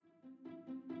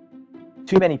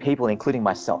too many people, including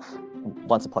myself,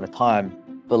 once upon a time,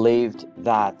 believed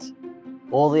that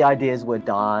all the ideas were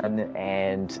done,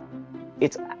 and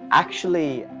it's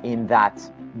actually in that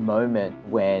moment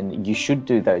when you should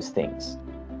do those things.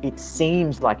 It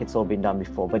seems like it's all been done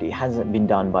before, but it hasn't been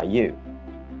done by you.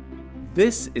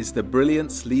 This is the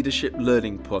Brilliance Leadership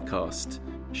Learning Podcast,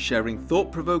 sharing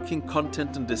thought-provoking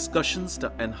content and discussions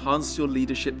to enhance your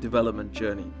leadership development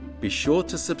journey. Be sure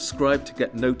to subscribe to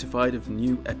get notified of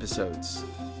new episodes.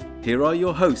 Here are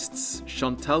your hosts,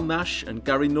 Chantal Nash and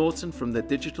Gary Norton from the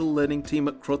digital learning team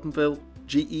at Crotonville,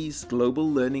 GE's Global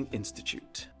Learning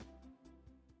Institute.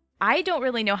 I don't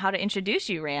really know how to introduce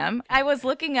you, Ram. I was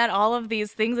looking at all of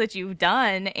these things that you've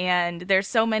done, and there's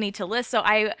so many to list. So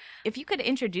if you could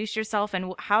introduce yourself,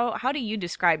 and how do you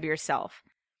describe yourself?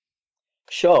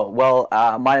 Sure. Well,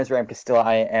 my name is Ram Castillo.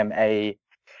 I am a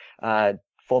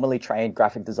formerly trained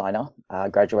graphic designer,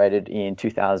 graduated in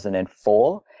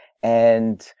 2004.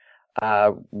 And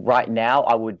right now,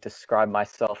 I would describe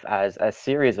myself as a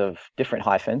series of different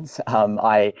hyphens.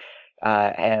 I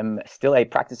am still a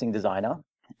practicing designer,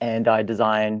 and I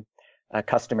design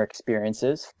customer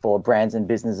experiences for brands and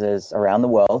businesses around the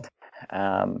world.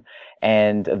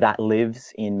 And that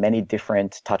lives in many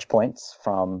different touch points,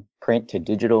 from print to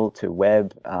digital to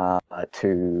web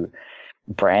to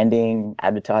branding,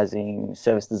 advertising,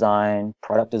 service design,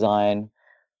 product design,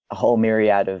 a whole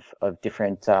myriad of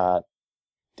different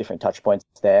touch points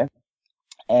there.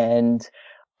 And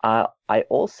I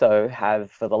also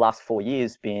have, for the last 4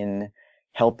 years, been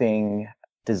helping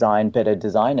design better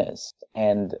designers.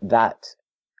 And that,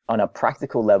 on a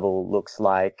practical level, looks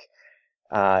like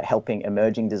helping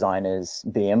emerging designers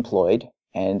be employed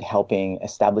and helping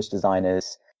established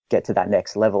designers get to that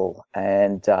next level.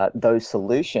 And those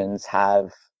solutions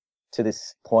have, to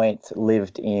this point,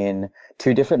 lived in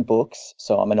 2 different books.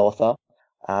 So I'm an author.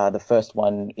 The first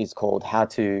one is called How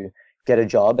to Get a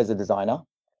Job as a Designer.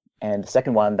 And the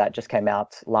second one that just came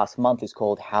out last month is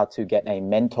called How to Get a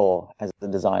Mentor as a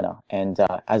Designer. And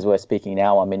as we're speaking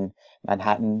now, I'm in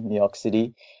Manhattan, New York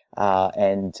City,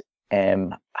 and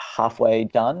am halfway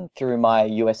done through my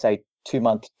USA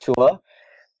 2-month tour.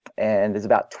 And there's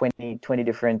about 20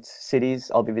 different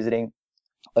cities I'll be visiting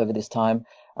over this time.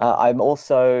 I'm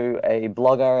also a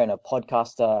blogger and a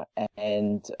podcaster,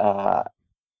 and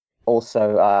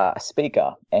also a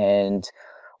speaker. And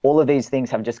all of these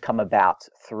things have just come about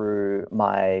through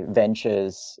my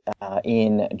ventures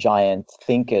in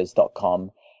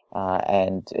giantthinkers.com.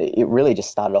 And it really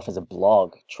just started off as a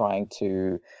blog, trying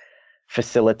to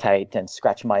facilitate and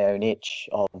scratch my own itch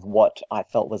of what I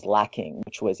felt was lacking,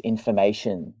 which was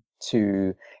information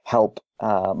to help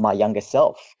my younger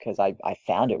self, because I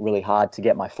found it really hard to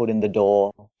get my foot in the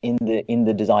door in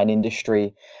the design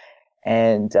industry.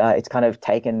 And it's kind of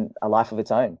taken a life of its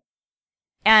own.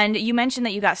 And you mentioned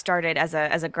that you got started as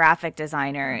a graphic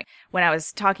designer. When I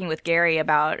was talking with Gary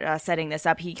about setting this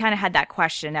up, he kind of had that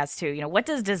question as to, what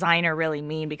does designer really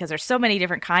mean? Because there's so many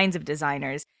different kinds of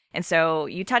designers. And so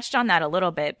you touched on that a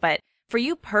little bit, but for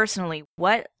you personally,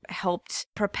 what helped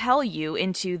propel you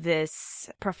into this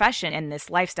profession and this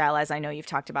lifestyle, as I know you've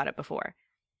talked about it before?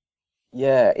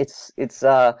 Yeah, it's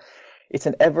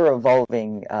an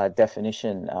ever-evolving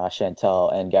definition, Chantal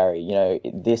and Gary.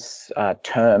 This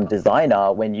term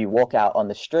designer, when you walk out on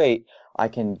the street, I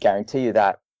can guarantee you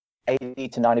that 80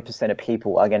 to 90% of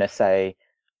people are going to say,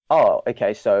 oh,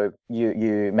 okay, so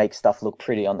you make stuff look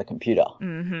pretty on the computer.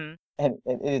 Mm-hmm. And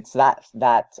it's that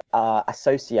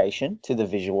association to the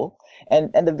visual,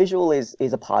 and the visual is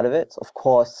a part of it. Of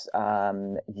course,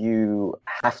 you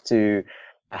have to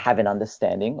have an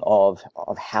understanding of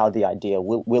how the idea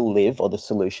will live, or the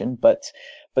solution. But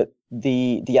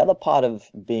the other part of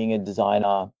being a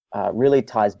designer really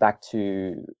ties back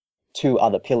to 2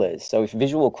 other pillars. So if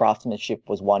visual craftsmanship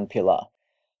was one pillar,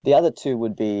 the other 2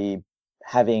 would be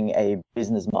having a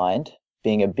business mind,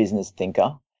 being a business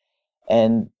thinker,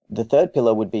 and the third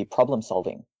pillar would be problem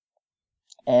solving.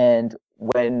 And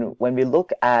when we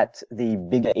look at the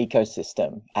bigger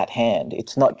ecosystem at hand,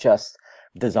 it's not just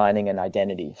designing an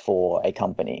identity for a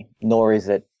company, nor is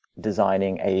it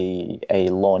designing a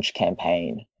launch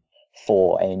campaign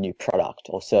for a new product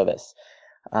or service.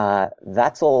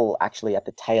 That's all actually at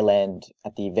the tail end,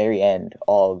 at the very end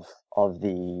of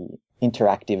the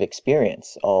interactive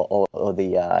experience or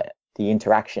the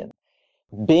interaction.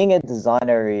 Being a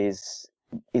designer is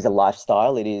a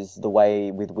lifestyle. It is the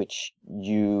way with which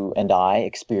you and I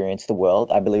experience the world.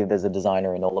 I believe there's a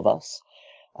designer in all of us,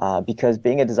 because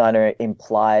being a designer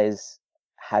implies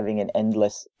having an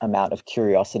endless amount of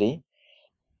curiosity.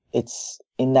 It's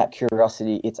in that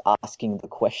curiosity, it's asking the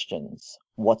questions: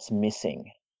 what's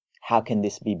missing? How can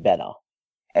this be better?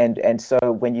 And so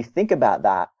when you think about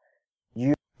that,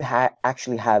 you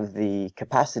actually have the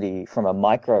capacity from a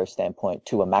micro standpoint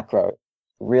to a macro,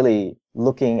 really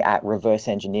looking at reverse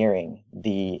engineering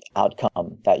the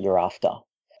outcome that you're after.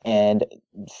 And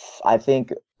I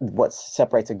think what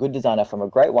separates a good designer from a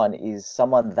great one is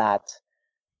someone that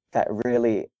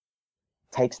really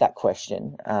takes that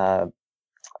question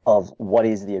of what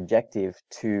is the objective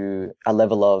to a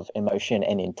level of emotion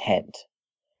and intent.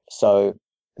 So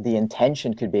the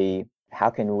intention could be, how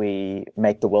can we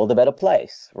make the world a better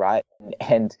place, right?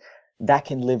 And that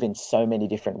can live in so many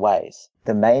different ways.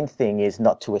 The main thing is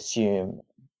not to assume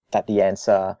that the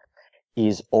answer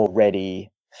is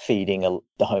already feeding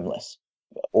the homeless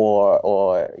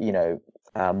or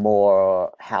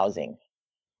more housing.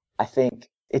 I think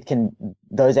it can,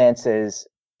 those answers,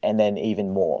 and then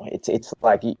even more. It's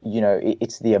like,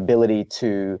 it's the ability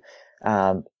to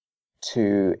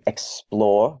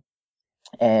explore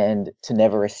and to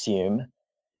never assume,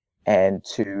 and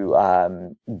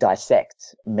to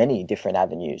dissect many different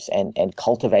avenues, and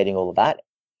cultivating all of that,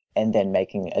 and then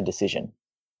making a decision.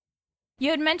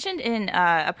 You had mentioned in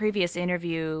a previous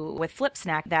interview with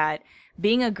Flipsnack that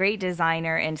being a great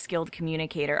designer and skilled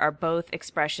communicator are both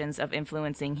expressions of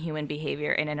influencing human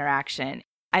behavior and interaction.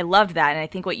 I loved that, and I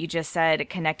think what you just said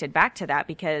connected back to that,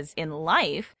 because in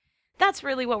life, that's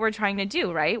really what we're trying to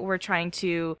do, right? We're trying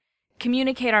to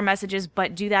communicate our messages,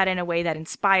 but do that in a way that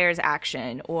inspires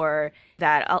action or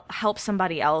that helps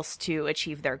somebody else to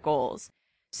achieve their goals.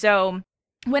 So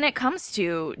when it comes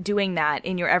to doing that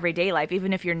in your everyday life,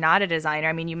 even if you're not a designer,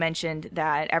 I mean, you mentioned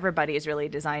that everybody is really a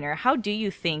designer. How do you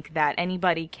think that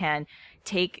anybody can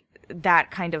take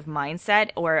that kind of mindset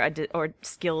or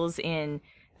skills in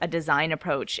a design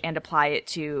approach and apply it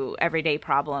to everyday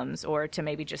problems or to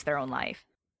maybe just their own life?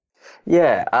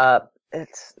 Yeah,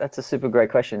 that's a super great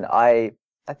question. I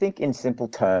think in simple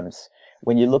terms,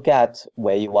 when you look at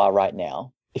where you are right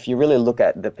now, if you really look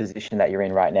at the position that you're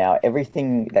in right now,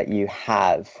 everything that you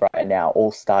have right now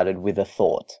all started with a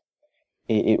thought.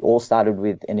 It all started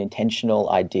with an intentional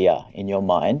idea in your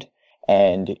mind,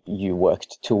 and you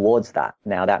worked towards that.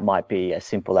 Now, that might be as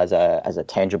simple as a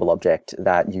tangible object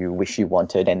that you wish you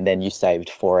wanted, and then you saved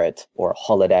for it, or a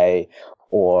holiday,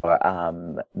 or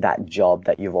that job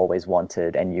that you've always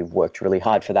wanted, and you've worked really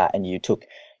hard for that, and you took,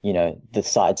 the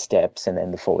side steps, and then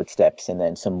the forward steps, and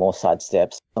then some more side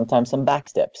steps, sometimes some back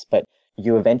steps, but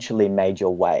you eventually made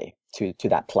your way to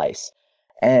that place.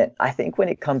 And I think when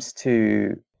it comes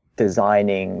to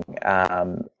designing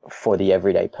for the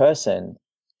everyday person,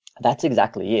 that's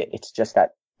exactly it. It's just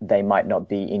that they might not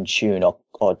be in tune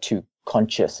or too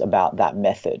conscious about that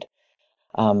method.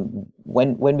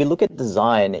 When we look at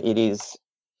design, it is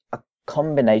a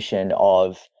combination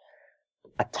of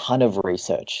a ton of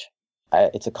research.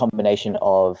 It's a combination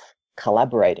of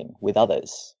collaborating with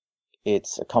others.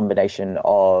 It's a combination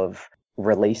of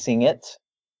releasing it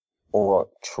or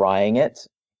trying it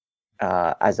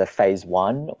as a phase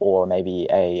 1 or maybe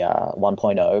a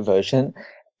 1.0 version,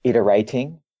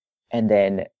 iterating, and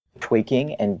then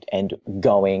tweaking and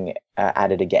going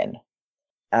at it again.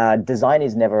 Design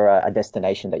is never a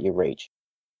destination that you reach.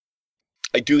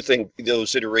 I do think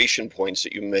those iteration points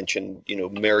that you mentioned,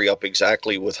 marry up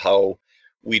exactly with how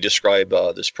we describe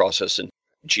this process in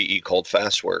GE called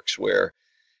FastWorks, where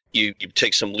you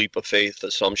take some leap of faith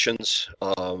assumptions,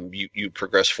 you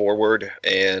progress forward,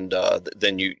 and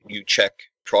then you check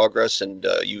progress, and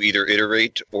you either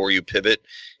iterate or you pivot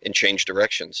and change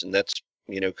directions. And that's,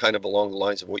 kind of along the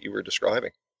lines of what you were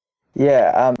describing.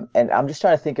 Yeah, and I'm just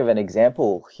trying to think of an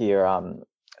example here.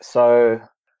 So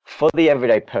for the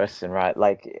everyday person, right,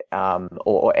 like,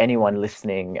 or anyone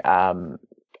listening,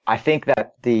 I think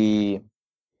that the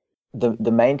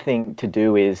main thing to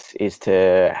do is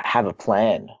to have a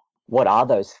plan. What are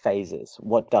those phases?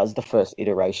 What does the first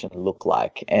iteration look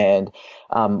like? And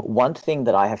one thing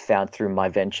that I have found through my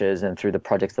ventures and through the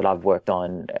projects that I've worked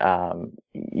on, I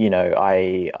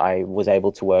was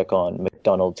able to work on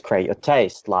McDonald's Create Your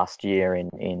Taste last year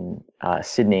in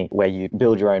Sydney, where you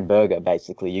build your own burger.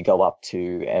 Basically, you go up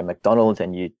to a McDonald's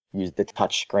and you use the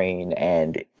touch screen,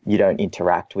 and you don't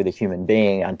interact with a human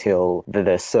being until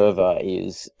the server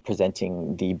is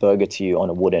presenting the burger to you on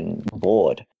a wooden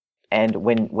board. And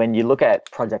when you look at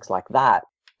projects like that,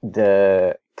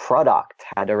 the product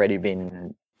had already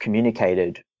been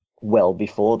communicated well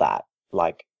before that,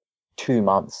 like 2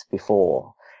 months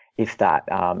before, if that,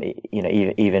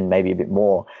 even maybe a bit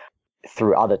more,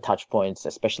 through other touch points,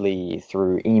 especially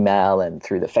through email and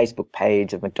through the Facebook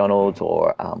page of McDonald's,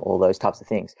 or all those types of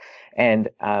things. And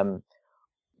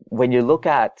when you look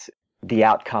at the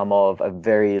outcome of a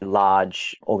very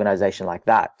large organization like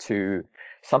that, to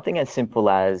something as simple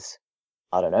as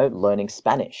I don't know, learning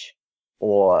Spanish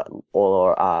or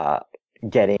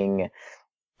getting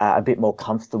a bit more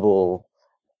comfortable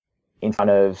in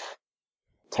front of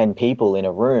 10 people in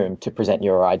a room to present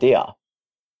your idea.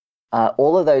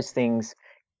 All of those things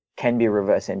can be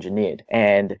reverse engineered.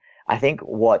 And I think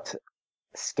what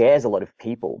scares a lot of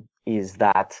people is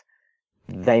that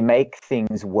they make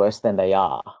things worse than they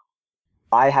are.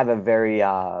 I have a very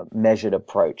measured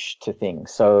approach to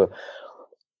things. So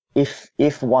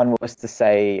if one was to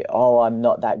say, oh, I'm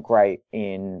not that great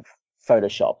in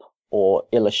Photoshop or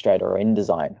Illustrator or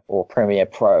InDesign or Premiere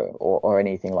Pro or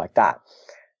anything like that,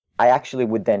 I actually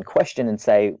would then question and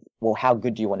say, well, how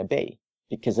good do you want to be?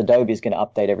 Because Adobe is going to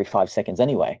update every 5 seconds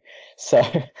anyway. So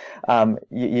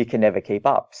you can never keep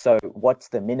up. So what's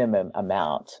the minimum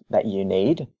amount that you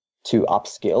need to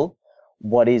upskill?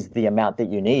 What is the amount that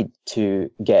you need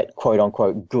to get quote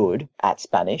unquote good at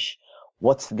Spanish?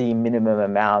 What's the minimum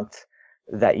amount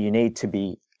that you need to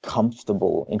be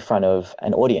comfortable in front of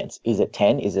an audience? Is it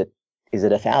 10? Is it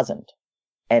 1,000?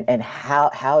 And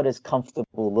how does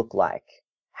comfortable look like?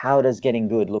 How does getting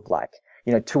good look like?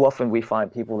 You know, too often we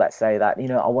find people that say that, you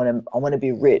know, I want to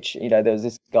be rich. You know, there was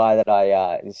this guy that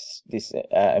this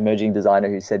emerging designer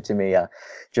who said to me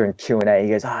during Q&A, he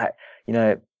goes,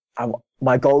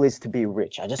 my goal is to be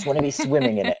rich. I just want to be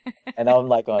swimming in it. And I'm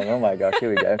like going, oh my gosh, here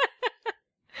we go.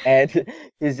 And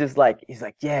he's like,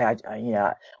 yeah,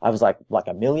 I was like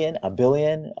a million, a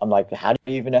billion. I'm like, how do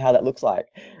you even know how that looks like?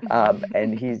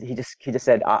 And he just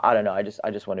said, I don't know. I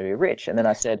just want to be rich. And then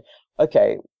I said,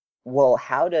 okay, well,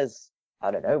 how does,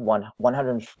 I don't know,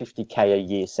 150K a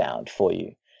year sound for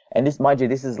you? And this, mind you,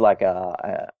 this is like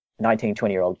a 19,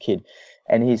 20-year-old kid.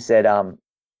 And he said, oh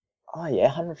yeah,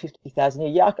 150,000 a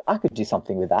year. Yeah, I could do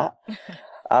something with that.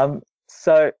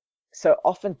 So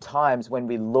oftentimes when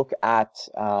we look at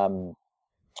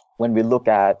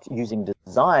using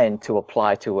design to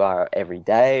apply to our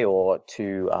everyday or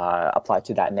to apply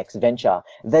to that next venture,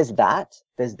 there's that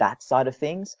side of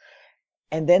things.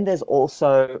 And then there's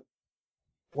also,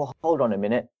 well, hold on a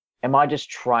minute. Am I just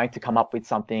trying to come up with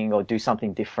something or do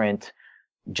something different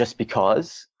just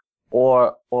because?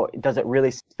 Or does it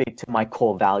really speak to my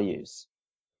core values?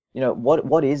 You know,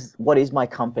 what is my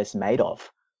compass made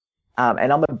of?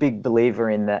 And I'm a big believer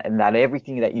in that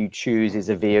everything that you choose is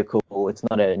a vehicle. It's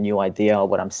not a new idea,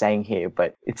 what I'm saying here,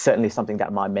 but it's certainly something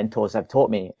that my mentors have taught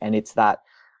me. And it's that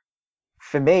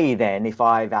for me, then, if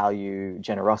I value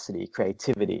generosity,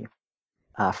 creativity,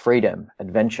 freedom,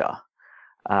 adventure,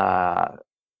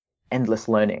 endless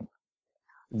learning,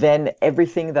 then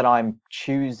everything that I'm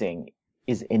choosing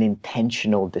is an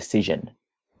intentional decision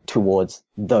towards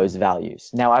those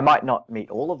values. Now, I might not meet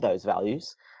all of those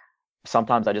values.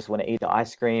 Sometimes I just want to eat the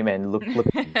ice cream and look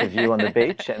at the view on the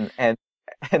beach,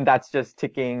 and that's just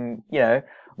ticking, you know,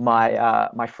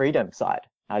 my freedom side.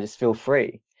 I just feel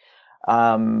free.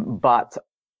 But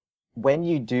when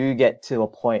you do get to a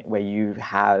point where you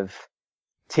have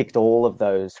ticked all of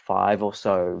those 5 or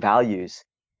so values,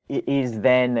 it is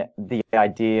then the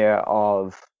idea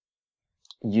of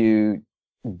you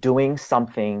doing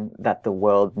something that the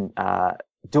world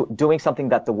doing something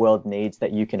that the world needs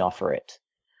that you can offer it.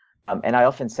 And I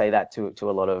often say that to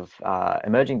a lot of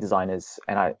emerging designers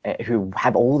who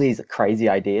have all these crazy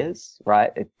ideas,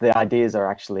 right? The ideas are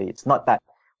actually, it's not that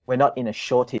we're not in a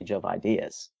shortage of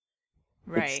ideas.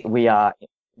 Right. We are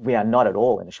not at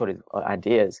all in a shortage of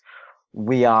ideas.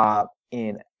 We are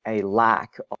in a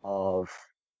lack of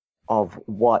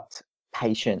what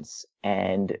patience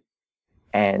and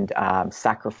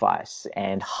sacrifice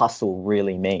and hustle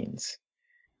really means.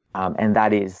 And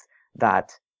that is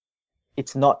that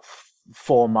it's not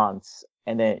 4 months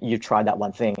and then you try that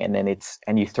one thing and then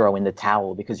you throw in the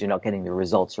towel because you're not getting the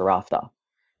results you're after.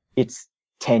 It's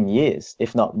 10 years,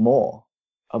 if not more,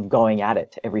 of going at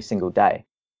it every single day.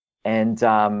 And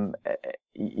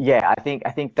yeah, I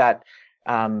think that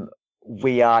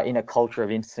we are in a culture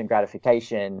of instant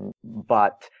gratification,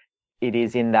 but it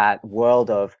is in that world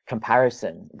of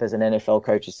comparison. There's an NFL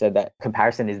coach who said that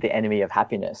comparison is the enemy of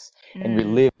happiness. And we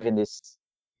live in this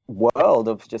world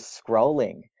of just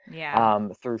scrolling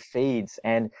through feeds.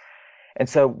 And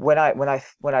so when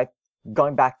I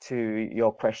going back to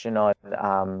your question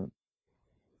on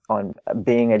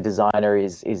being a designer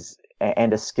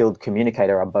and a skilled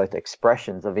communicator are both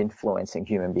expressions of influencing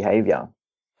human behavior.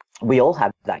 We all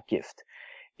have that gift.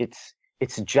 It's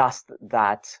just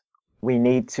that we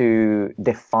need to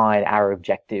define our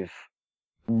objective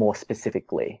more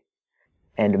specifically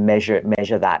and measure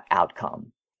that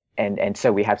outcome. And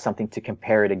so we have something to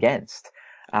compare it against.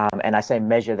 And I say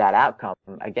measure that outcome.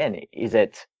 Again, is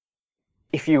it,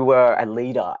 if you were a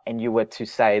leader and you were to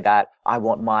say that I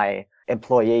want my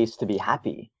employees to be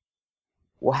happy.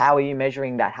 Well, how are you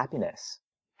measuring that happiness?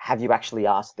 Have you actually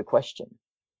asked the question?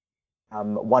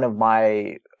 One of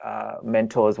my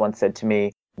mentors once said to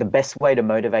me, the best way to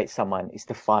motivate someone is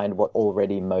to find what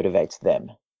already motivates them.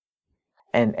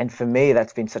 And for me,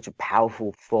 that's been such a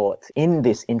powerful thought in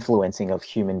this influencing of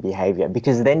human behavior,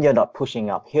 because then you're not pushing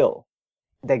uphill.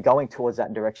 They're going towards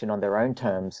that direction on their own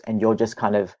terms, and you're just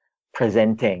kind of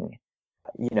presenting,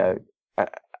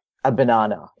 a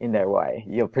banana in their way.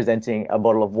 You're presenting a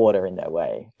bottle of water in their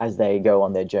way as they go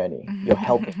on their journey. You're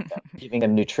helping them, giving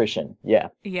them nutrition. Yeah.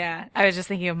 Yeah. I was just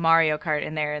thinking of Mario Kart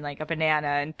in there and like a banana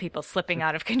and people slipping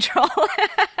out of control.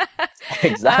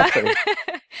 Exactly.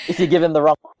 If you give them the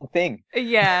wrong thing.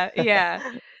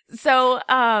 Yeah. So,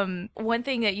 one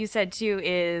thing that you said too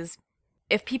is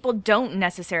if people don't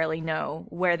necessarily know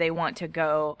where they want to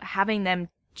go, having them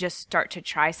just start to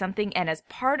try something. And as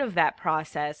part of that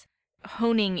process,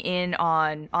 honing in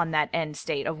on that end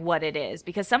state of what it is,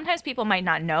 because sometimes people might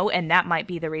not know, and that might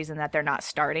be the reason that they're not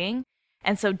starting.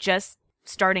 And so just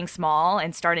starting small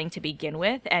and starting to begin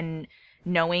with, and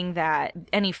knowing that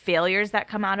any failures that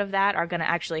come out of that are going to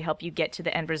actually help you get to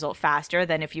the end result faster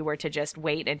than if you were to just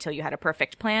wait until you had a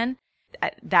perfect plan.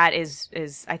 That is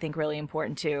I think really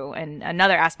important too, and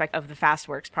another aspect of the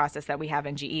FastWorks process that we have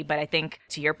in GE. But I think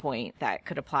to your point, that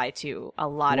could apply to a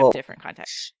lot of different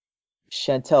contexts.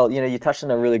 Chantel, you touched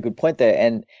on a really good point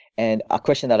there, and a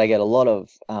question that I get a lot of,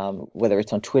 whether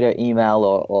it's on Twitter, email,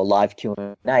 or live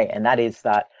Q&A, and that is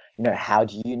that, how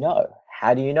do you know?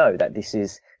 How do you know that this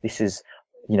is the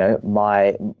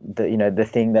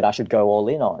thing that I should go all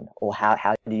in on, or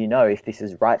how do you know if this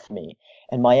is right for me?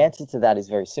 And my answer to that is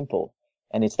very simple,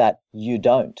 and it's that you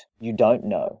don't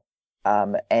know,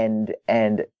 and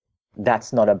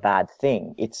that's not a bad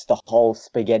thing. It's the whole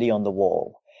spaghetti on the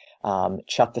wall.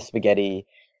 Chuck the spaghetti,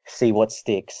 see what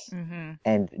sticks,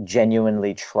 and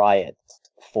genuinely try it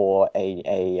for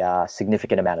a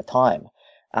significant amount of time.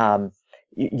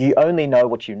 You only know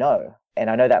what you know. And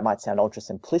I know that might sound ultra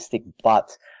simplistic,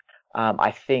 but I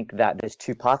think that there's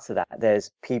two parts to that. There's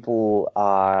people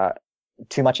are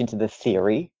too much into the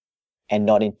theory and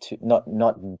not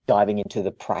diving into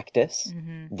the practice,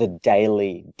 the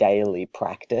daily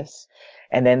practice.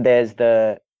 And then there's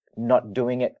the not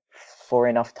doing it for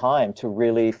enough time to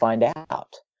really find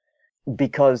out.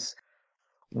 Because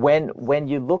when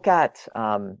you look at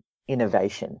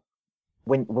innovation,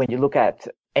 when you look at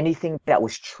anything that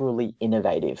was truly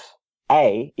innovative,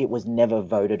 it was never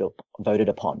voted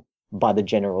upon by the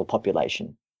general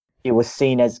population. It was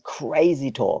seen as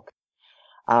crazy talk.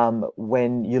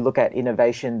 When you look at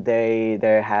innovation, they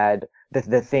had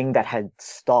the thing that had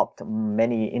stopped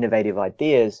many innovative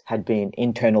ideas had been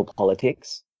internal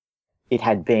politics. It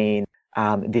had been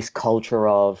this culture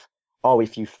of,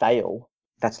 if you fail,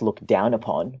 that's looked down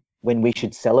upon, when we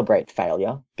should celebrate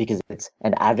failure because it's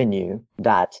an avenue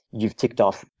that you've ticked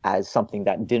off as something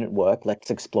that didn't work. Let's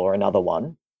explore another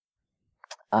one.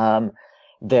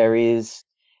 There is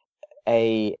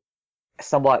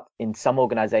somewhat in some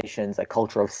organizations, a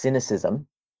culture of cynicism.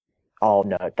 Oh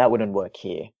no, that wouldn't work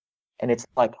here. And it's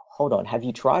like, hold on, have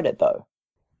you tried it though?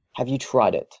 Have you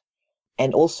tried it?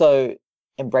 And also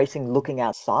embracing looking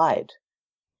outside.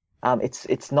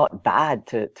 It's not bad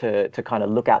to kind of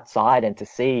look outside and to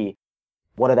see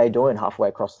what are they doing halfway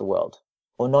across the world,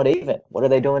 or not even. What are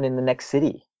they doing in the next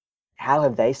city? How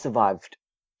have they survived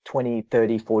 20,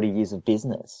 30, 40 years of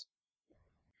business?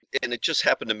 And it just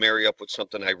happened to marry up with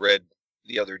something I read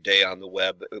the other day on the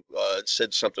web. It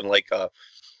said something like the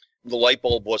light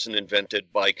bulb wasn't invented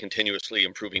by continuously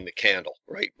improving the candle,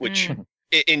 right? Which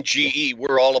in GE,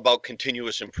 we're all about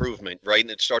continuous improvement, right? And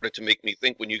it started to make me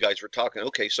think when you guys were talking,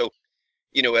 okay, so,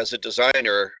 as a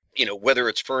designer, whether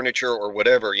it's furniture or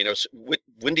whatever,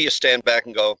 when do you stand back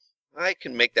and go, I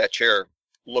can make that chair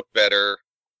look better,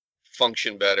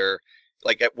 function better?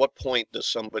 Like, at what point does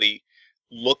somebody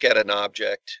look at an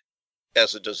object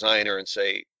as a designer and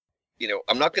say,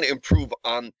 I'm not going to improve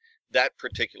on that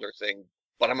particular thing,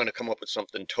 but I'm going to come up with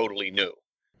something totally new,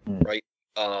 right?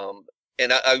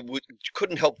 And I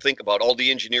couldn't help think about all the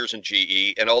engineers in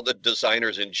GE and all the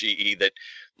designers in GE that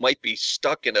might be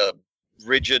stuck in a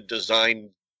rigid design,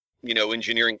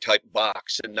 engineering type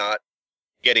box and not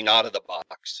getting out of the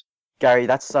box. Gary,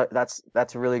 that's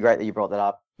really great that you brought that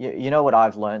up. You know what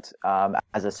I've learned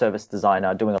as a service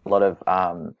designer, doing a lot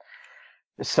of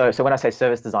so when I say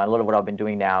service design, a lot of what I've been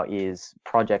doing now is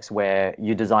projects where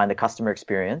you design the customer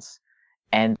experience,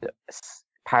 and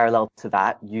parallel to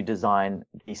that, you design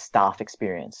the staff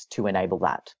experience to enable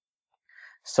that.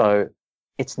 So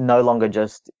it's no longer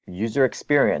just user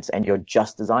experience and you're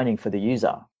just designing for the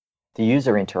user. The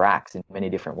user interacts in many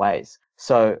different ways.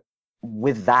 So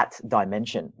with that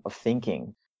dimension of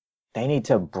thinking, they need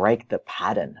to break the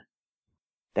pattern.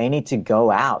 They need to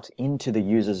go out into the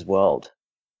user's world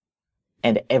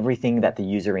and everything that the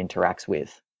user interacts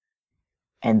with.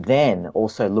 And then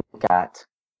also look at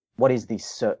what is the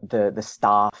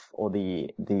staff or the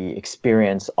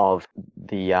experience of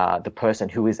the person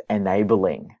who is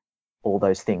enabling all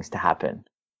those things to happen.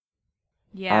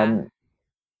 Yeah.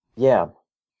 Yeah.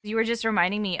 You were just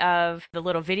reminding me of the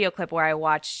little video clip where I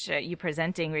watched you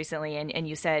presenting recently, and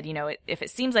you said, if it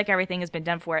seems like everything has been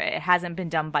done for it, it hasn't been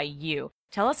done by you.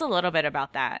 Tell us a little bit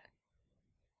about that.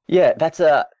 Yeah, that's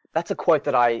a quote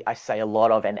that I say a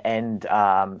lot of and end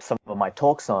some of my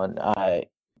talks on.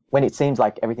 When it seems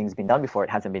like everything's been done before, it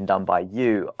hasn't been done by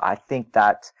you. I think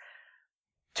that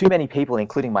too many people,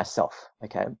 including myself,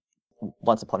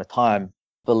 once upon a time,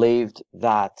 believed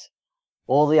that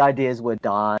all the ideas were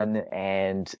done,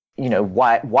 and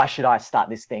why should I start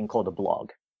this thing called a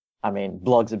blog? I mean,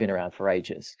 blogs have been around for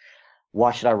ages.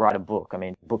 Why should I write a book? I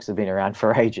mean, books have been around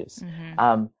for ages.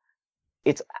 Mm-hmm.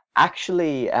 It's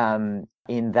actually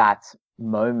in that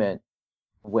moment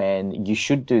when you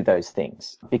should do those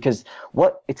things, because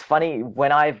it's funny,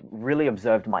 when I've really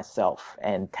observed myself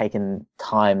and taken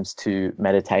times to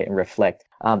meditate and reflect,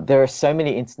 there are so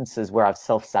many instances where I've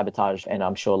self-sabotaged, and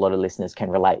I'm sure a lot of listeners can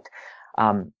relate.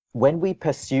 When we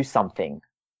pursue something,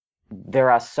 there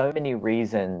are so many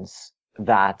reasons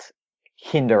that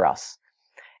hinder us.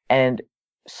 And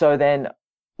so then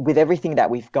with everything that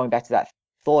we've, going back to that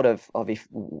thought of if,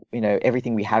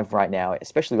 everything we have right now,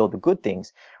 especially all the good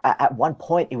things, at one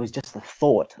point it was just a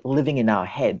thought living in our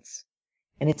heads.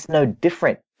 And it's no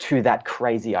different to that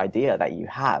crazy idea that you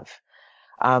have.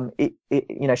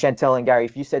 Chantel and Gary,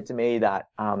 if you said to me that,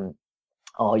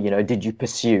 did you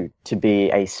pursue to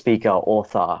be a speaker,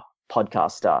 author,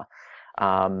 podcaster?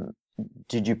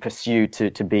 Did you pursue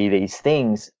to be these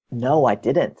things? No, I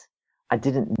didn't. I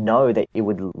didn't know that it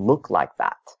would look like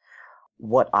that.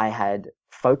 What I had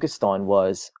focused on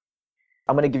was,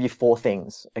 I'm going to give you 4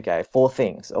 things, okay? 4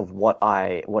 things of what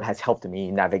has helped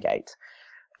me navigate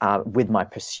with my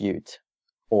pursuit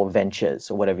or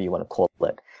ventures or whatever you want to call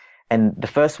it. And the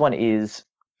first one is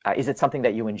it something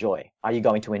that you enjoy? Are you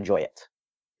going to enjoy it?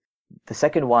 The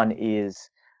second one is,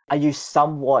 are you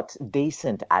somewhat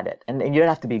decent at it? And you don't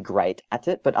have to be great at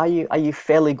it, but are you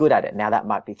fairly good at it? Now, that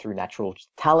might be through natural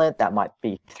talent, that might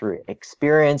be through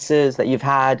experiences that you've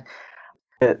had.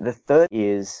 The third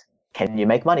is, can you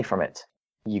make money from it?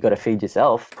 You got to feed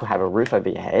yourself, have a roof over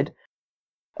your head.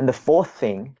 And the fourth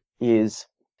thing is,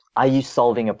 are you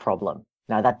solving a problem?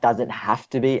 Now, that doesn't have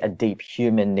to be a deep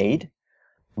human need,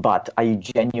 but are you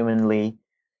genuinely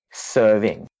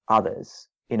serving others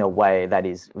in a way that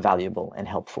is valuable and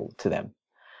helpful to them?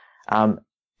 And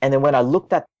then when I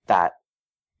looked at that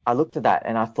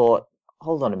and I thought,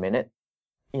 hold on a minute,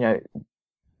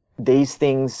 these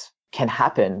things can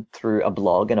happen through a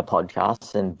blog and a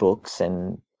podcast and books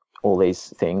and all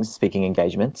these things, speaking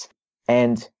engagements,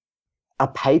 and a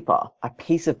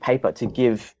piece of paper to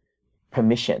give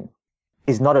permission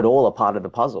is not at all a part of the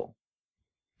puzzle.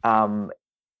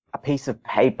 A piece of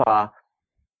paper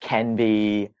can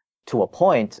be, to a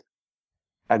point,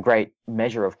 a great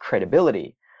measure of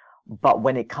credibility. But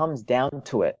when it comes down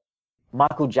to it,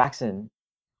 Michael Jackson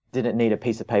didn't need a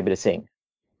piece of paper to sing.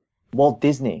 Walt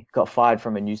Disney got fired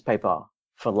from a newspaper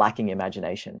for lacking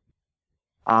imagination.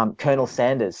 Colonel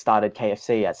Sanders started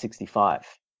KFC at 65.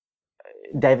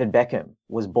 David Beckham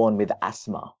was born with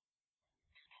asthma.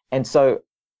 And so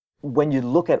when you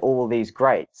look at all of these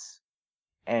greats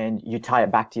and you tie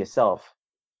it back to yourself,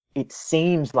 it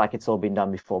seems like it's all been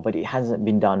done before, but it hasn't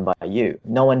been done by you.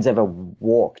 No one's ever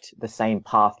walked the same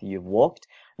path you've walked.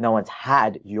 No one's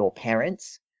had your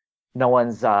parents. No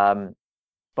one's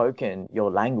spoken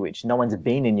your language. No one's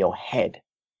been in your head.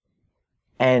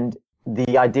 And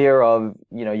the idea of,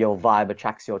 your vibe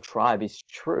attracts your tribe is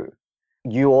true.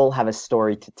 You all have a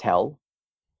story to tell,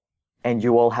 and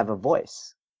you all have a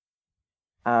voice.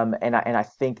 And I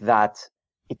think that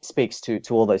it speaks to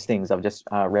all those things I've just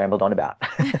rambled on about.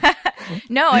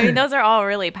 No, I mean, those are all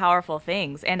really powerful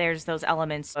things. And there's those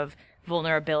elements of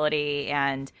vulnerability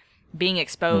and being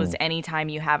exposed anytime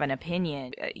you have an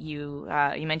opinion. You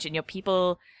mentioned,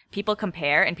 people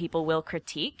compare and people will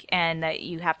critique, and that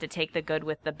you have to take the good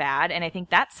with the bad. And I think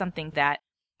that's something that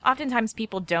oftentimes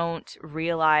people don't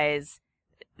realize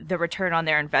the return on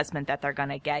their investment that they're going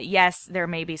to get. Yes, there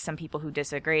may be some people who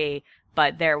disagree,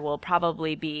 but there will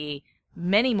probably be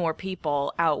many more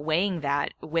people outweighing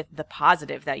that with the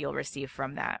positive that you'll receive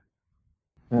from that.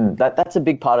 That's a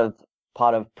big part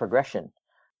of progression.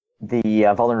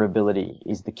 The vulnerability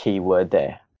is the key word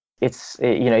there.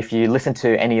 if you listen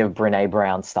to any of Brene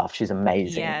Brown's stuff, she's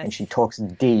amazing. Yes. And she talks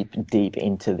deep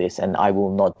into this, and I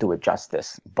will not do it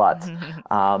justice. But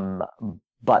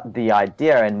the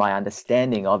idea and my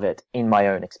understanding of it in my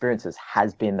own experiences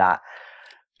has been that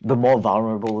the more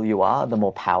vulnerable you are, the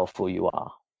more powerful you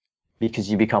are, because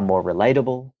you become more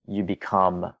relatable. You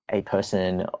become a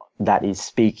person that is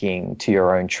speaking to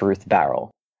your own truth barrel.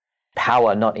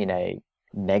 Power, not in a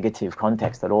negative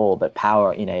context at all, but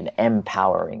power in an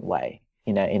empowering way,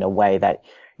 in a way that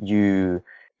you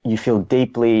feel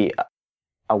deeply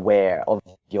aware of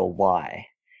your why,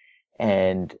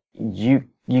 and you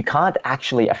can't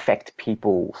actually affect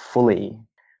people fully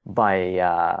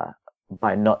by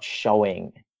not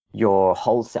showing your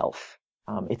whole self.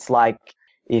 It's like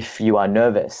if you are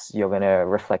nervous, you're going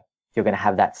to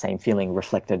have that same feeling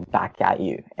reflected back at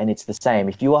you. And it's the same.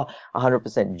 If you are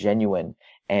 100% genuine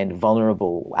and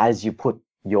vulnerable as you put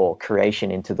your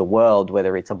creation into the world,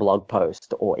 whether it's a blog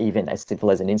post or even as simple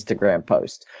as an Instagram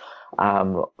post,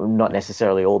 not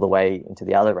necessarily all the way into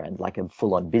the other end, like a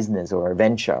full-on business or a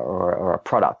venture or a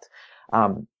product.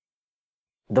 The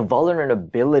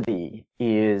vulnerability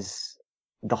is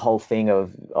the whole thing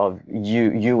of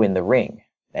you in the ring,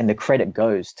 and the credit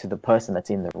goes to the person that's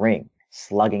in the ring,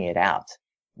 slugging it out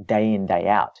day in, day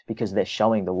out, because they're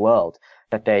showing the world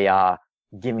that they are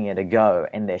giving it a go,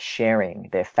 and they're sharing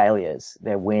their failures,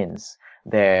 their wins,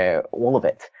 their all of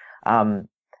it. And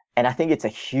I think it's a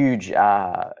huge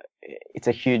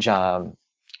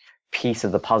piece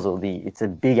of the puzzle. It's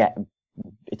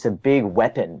a big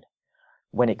weapon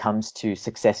when it comes to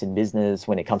success in business,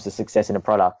 when it comes to success in a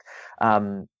product.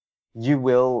 You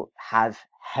will have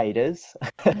haters,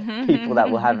 people that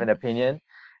will have an opinion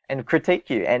and critique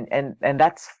you, and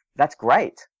that's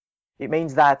great. It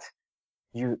means that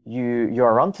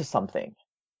you're onto something.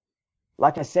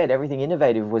 Like I said, everything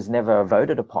innovative was never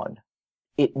voted upon.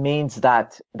 It means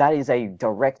that is a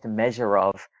direct measure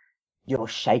of you're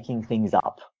shaking things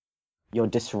up, you're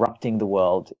disrupting the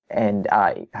world, and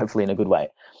hopefully in a good way,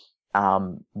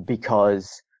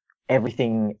 because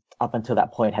everything up until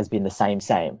that point has been the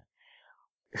same.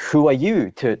 Who are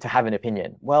you to have an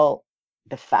opinion? Well,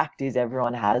 the fact is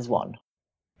everyone has one,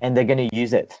 and they're going to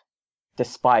use it.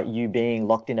 Despite you being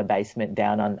locked in a basement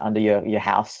down under your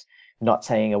house, not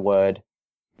saying a word,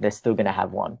 they're still going to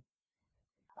have one.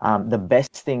 The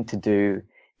best thing to do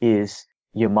is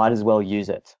you might as well use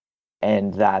it,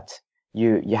 and that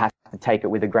you have to take it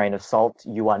with a grain of salt.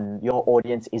 Your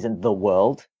audience isn't the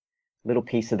world, little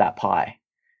piece of that pie.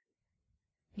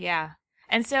 Yeah.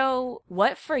 And so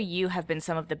what for you have been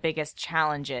some of the biggest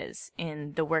challenges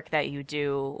in the work that you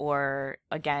do, or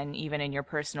again, even in your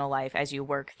personal life as you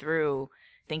work through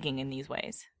thinking in these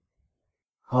ways?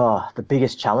 Oh, the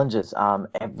biggest challenges,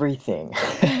 everything.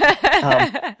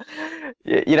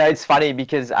 It's funny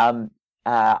because I'm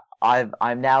now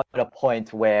at a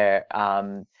point where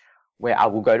I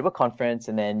will go to a conference,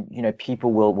 and then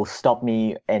people will stop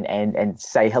me and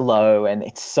say hello, and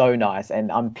it's so nice,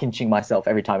 and I'm pinching myself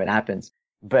every time it happens.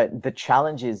 But the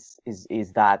challenge is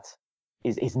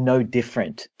no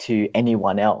different to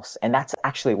anyone else, and that's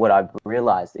actually what I've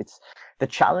realized. The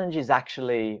challenge is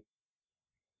actually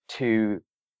to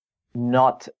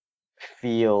not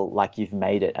feel like you've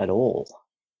made it at all,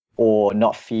 or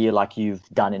not feel like you've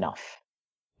done enough.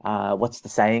 What's the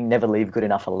saying? Never leave good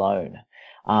enough alone.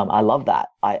 I love that.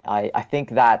 I think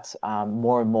that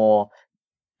more and more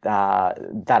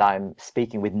that I'm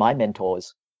speaking with my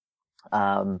mentors,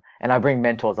 and I bring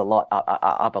mentors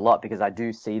up a lot because I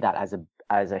do see that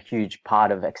as a huge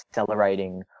part of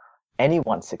accelerating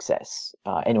anyone's success,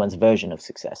 anyone's version of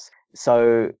success.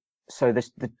 So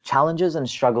the challenges and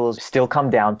struggles still come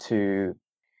down to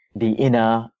the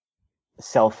inner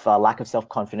lack of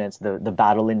self-confidence, the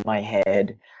battle in my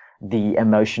head, the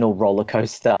emotional roller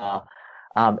coaster.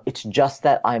 It's just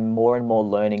that I'm more and more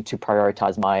learning to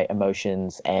prioritize my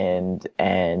emotions and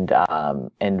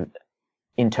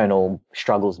internal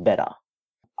struggles better.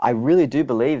 I really do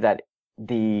believe that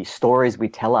the stories we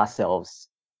tell ourselves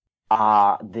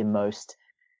are the most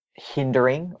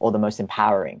hindering or the most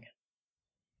empowering.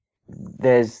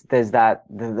 There's that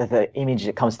the image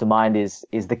that comes to mind is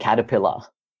the caterpillar.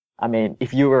 I mean,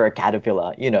 if you were a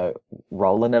caterpillar,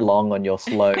 rolling along on your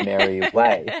slow merry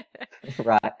way,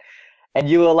 right? And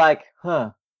you were like,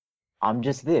 I'm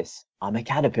just this. I'm a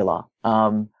caterpillar.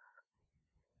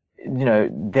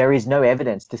 There is no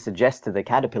evidence to suggest to the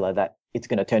caterpillar that it's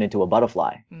going to turn into a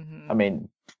butterfly. Mm-hmm. I mean,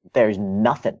 there is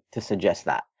nothing to suggest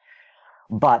that.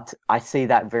 But I see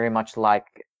that very much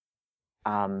like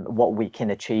what we can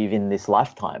achieve in this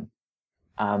lifetime.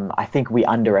 I think we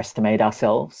underestimate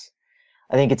ourselves.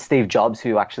 I think it's Steve Jobs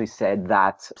who actually said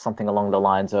that, something along the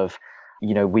lines of,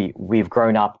 we've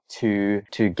grown up to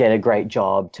get a great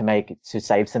job, to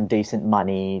save some decent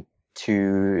money,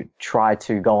 to try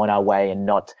to go on our way and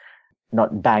not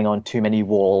bang on too many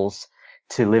walls,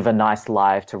 to live a nice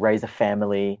life, to raise a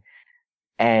family.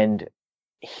 And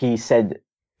he said,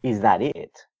 is that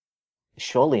it?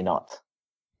 Surely not.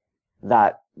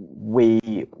 That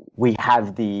we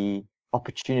have the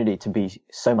opportunity to be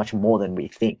so much more than we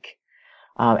think.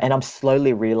 And I'm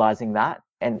slowly realizing that.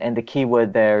 And the key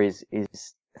word there is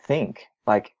think.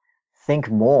 Like,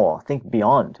 think more, think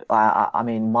beyond. I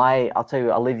mean, I'll tell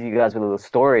you, I'll leave you guys with a little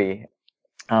story.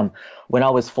 When I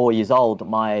was 4 years old,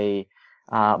 my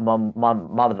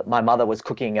mother was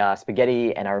cooking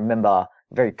spaghetti, and I remember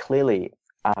very clearly,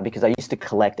 because I used to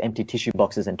collect empty tissue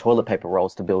boxes and toilet paper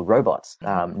rolls to build robots.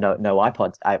 No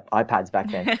iPads back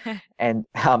then. And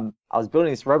I was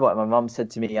building this robot, and my mum said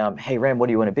to me, hey, Ram, what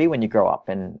do you want to be when you grow up?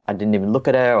 And I didn't even look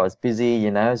at her. I was busy,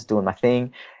 I was doing my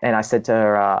thing. And I said to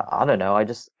her, I don't know, I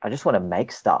just want to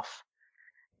make stuff.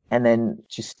 And then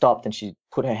she stopped and she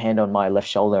put her hand on my left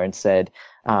shoulder and said,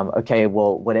 okay,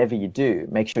 well, whatever you do,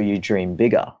 make sure you dream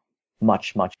bigger,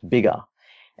 much, much bigger.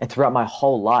 And throughout my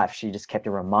whole life, she just kept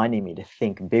reminding me to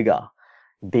think bigger,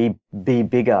 be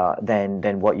bigger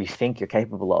than what you think you're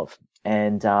capable of.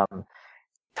 And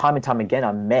time and time again,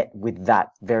 I'm met with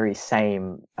that very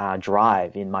same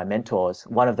drive in my mentors.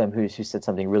 One of them who said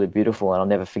something really beautiful, and I'll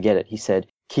never forget it. He said,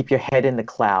 keep your head in the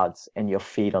clouds and your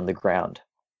feet on the ground.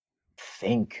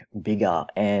 Think bigger.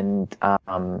 And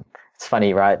it's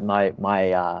funny, right?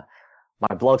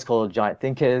 My blog's called Giant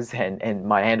Thinkers, and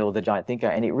my handle, The Giant Thinker,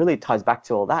 and it really ties back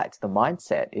to all that. It's the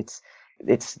mindset.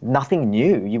 It's nothing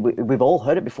new. We've all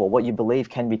heard it before. What you believe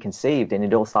can be conceived, and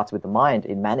it all starts with the mind.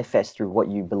 It manifests through what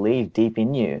you believe deep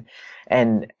in you,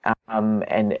 and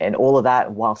all of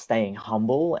that while staying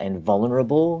humble and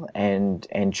vulnerable and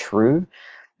true.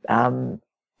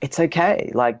 It's okay.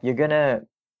 Like, you're gonna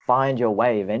find your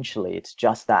way eventually. It's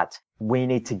just that we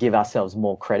need to give ourselves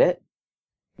more credit.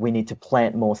 We need to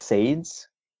plant more seeds.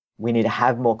 We need to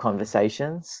have more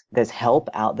conversations. There's help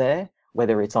out there,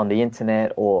 whether it's on the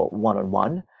internet or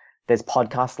one-on-one. There's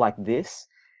podcasts like this.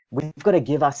 We've got to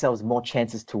give ourselves more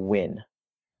chances to win.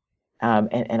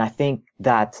 And I think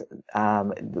that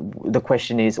the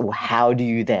question is, well, how do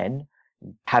you then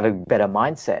have a better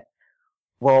mindset?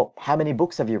 Well, how many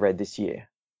books have you read this year?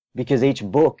 Because each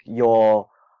book, you're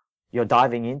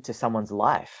diving into someone's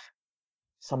life,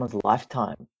 someone's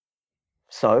lifetime.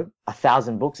 So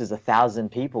 1,000 books is 1,000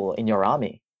 people in your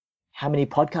army. How many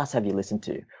podcasts have you listened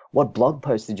to? What blog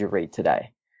posts did you read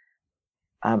today?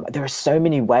 There are so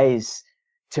many ways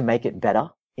to make it better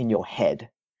in your head.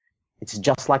 It's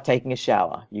just like taking a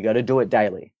shower. You got to do it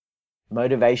daily.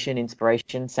 Motivation,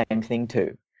 inspiration, same thing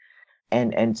too.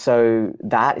 And so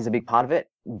that is a big part of it,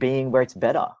 being where it's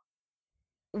better.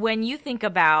 When you think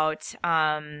about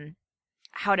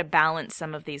how to balance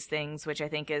some of these things, which I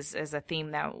think is a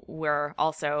theme that we're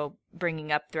also bringing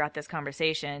up throughout this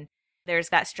conversation, there's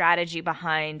that strategy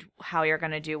behind how you're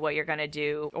going to do what you're going to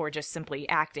do, or just simply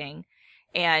acting.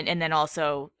 And then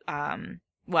also,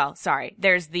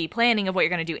 there's the planning of what you're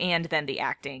going to do, and then the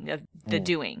acting of the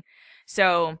doing.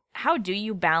 So how do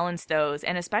you balance those?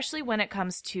 And especially when it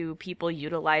comes to people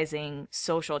utilizing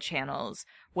social channels,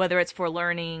 whether it's for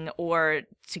learning or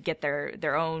to get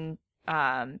their own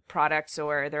products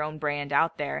or their own brand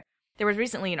out there. There was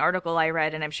recently an article I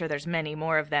read, and I'm sure there's many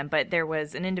more of them, but there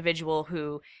was an individual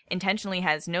who intentionally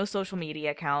has no social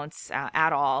media accounts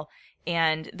at all.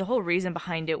 And the whole reason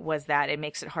behind it was that it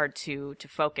makes it hard to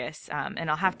focus. And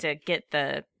I'll have to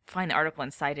find the article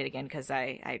and cite it again, because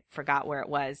I forgot where it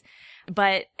was.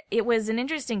 But it was an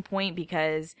interesting point,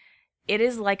 because it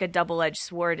is like a double-edged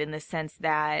sword in the sense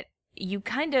that you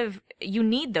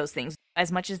need those things. As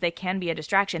much as they can be a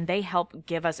distraction, they help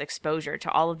give us exposure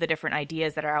to all of the different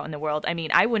ideas that are out in the world. I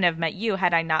mean, I wouldn't have met you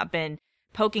had I not been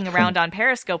poking around on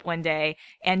Periscope one day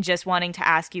and just wanting to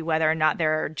ask you whether or not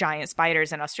there are giant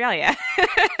spiders in Australia.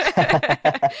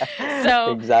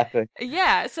 So exactly.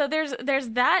 Yeah. So there's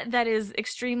that is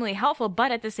extremely helpful,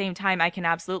 but at the same time, I can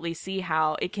absolutely see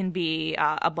how it can be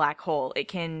a black hole. It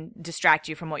can distract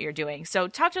you from what you're doing. So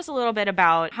talk to us a little bit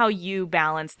about how you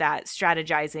balance that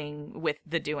strategizing with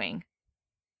the doing.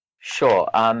 Sure.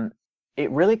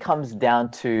 It really comes down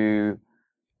to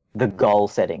the goal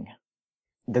setting.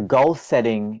 The goal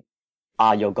setting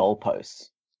are your goalposts.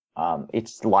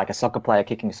 It's like a soccer player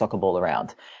kicking a soccer ball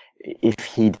around. If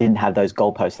he didn't have those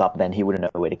goalposts up, then he wouldn't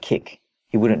know where to kick.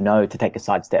 He wouldn't know to take a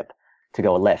sidestep, to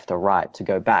go left or right, to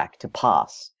go back, to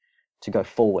pass, to go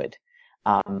forward.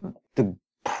 The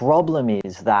problem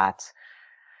is that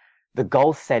the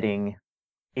goal setting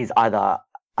is either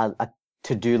a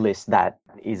to-do list that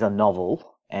is a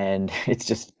novel, and it's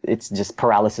just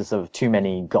paralysis of too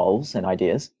many goals and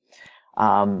ideas,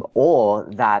 or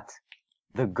that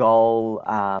the goal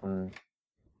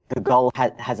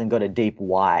hasn't got a deep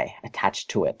why attached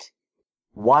to it.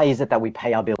 Why is it that we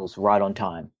pay our bills right on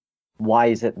time? Why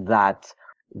is it that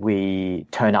we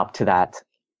turn up to that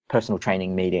personal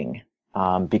training meeting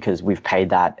because we've paid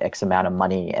that X amount of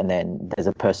money and then there's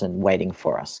a person waiting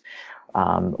for us?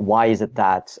 Why is it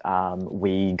that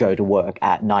we go to work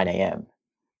at 9 a.m.?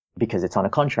 Because it's on a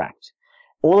contract.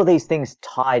 All of these things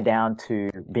tie down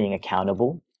to being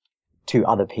accountable to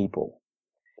other people.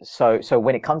 So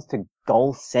when it comes to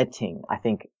goal setting, I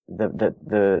think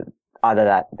the either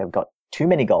that they've got too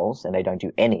many goals and they don't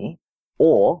do any,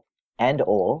 or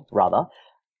rather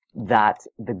that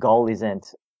the goal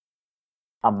isn't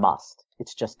a must.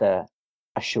 It's just a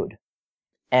should.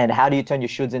 And how do you turn your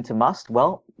shoulds into must?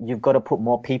 Well, you've got to put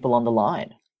more people on the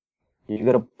line. You've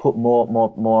got to put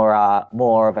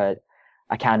more of a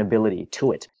accountability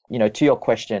to it. To your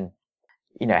question,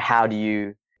 how do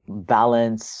you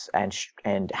balance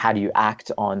and how do you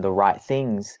act on the right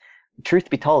things? Truth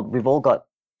be told, we've all got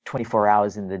 24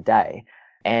 hours in the day,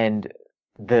 and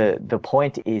the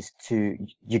point is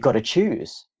you got to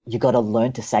choose. You got to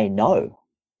learn to say no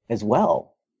as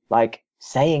well. Like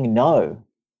saying no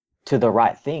to the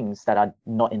right things that are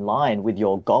not in line with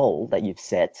your goal that you've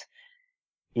set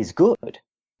is good.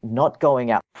 Not going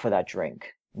out for that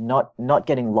drink, not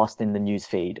getting lost in the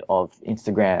newsfeed of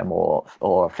Instagram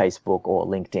or Facebook or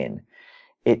LinkedIn.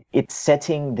 It's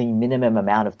setting the minimum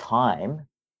amount of time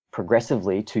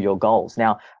progressively to your goals.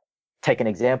 Now, take an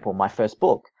example, my first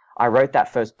book. I wrote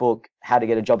that first book, How to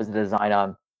Get a Job as a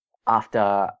Designer,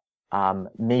 after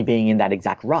me being in that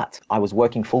exact rut. I was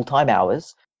working full-time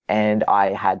hours and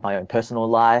I had my own personal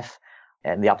life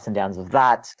and the ups and downs of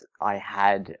that. I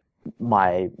had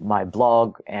my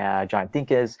blog, Giant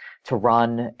Thinkers, to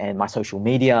run, and my social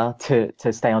media to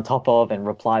stay on top of and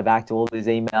reply back to all these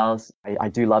emails. I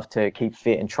do love to keep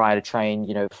fit and try to train,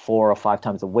 4 or 5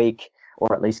 times a week,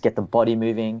 or at least get the body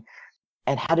moving.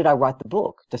 And how did I write the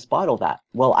book despite all that?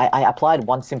 Well, I applied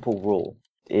one simple rule.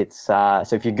 It's so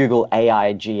if you Google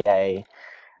AIGA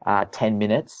 10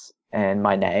 minutes and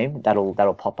my name,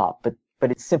 that'll pop up.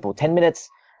 But it's simple. 10 minutes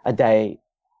a day,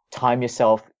 time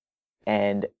yourself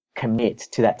and commit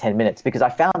to that 10 minutes, because I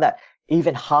found that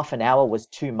even half an hour was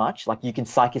too much. Like, you can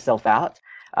psych yourself out.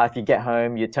 If you get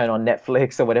home, you turn on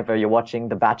Netflix or whatever you're watching,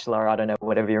 The Bachelor, I don't know,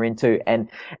 whatever you're into, and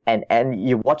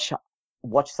you watch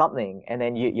something, and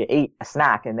then you eat a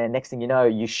snack, and then next thing you know,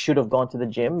 you should have gone to the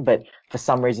gym, but for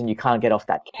some reason you can't get off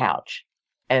that couch.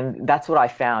 And that's what I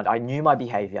found. I knew my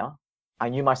behavior. I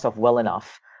knew myself well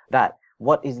enough that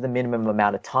what is the minimum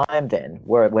amount of time then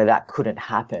where that couldn't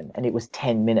happen? And it was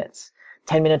 10 minutes.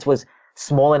 10 minutes was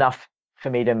small enough for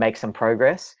me to make some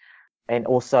progress, and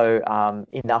also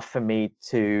enough for me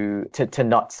to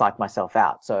not psych myself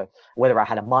out. So whether I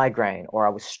had a migraine or I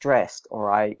was stressed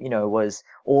or I was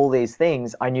all these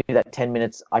things, I knew that 10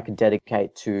 minutes I could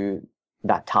dedicate to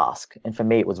that task. And for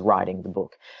me, it was writing the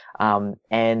book.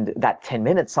 And that 10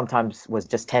 minutes sometimes was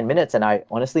just 10 minutes, and I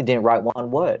honestly didn't write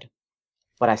one word.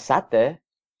 But I sat there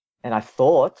and I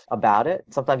thought about it.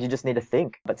 Sometimes you just need to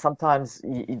think, but sometimes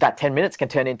that 10 minutes can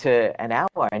turn into an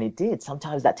hour, and it did.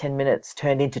 Sometimes that 10 minutes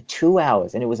turned into 2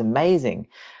 hours, and it was amazing.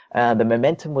 The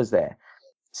momentum was there.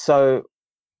 So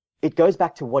it goes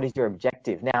back to, what is your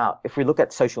objective? Now, if we look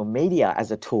at social media as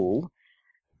a tool,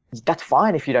 that's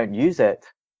fine if you don't use it.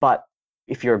 But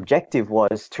if your objective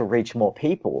was to reach more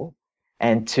people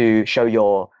and to show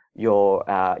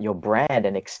your brand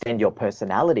and extend your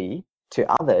personality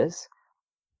to others,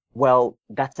 well,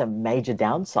 that's a major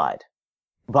downside.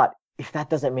 But if that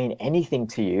doesn't mean anything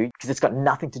to you, because it's got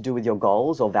nothing to do with your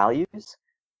goals or values,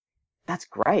 that's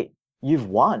great. You've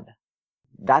won.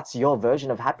 That's your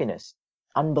version of happiness.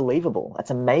 Unbelievable.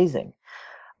 That's amazing.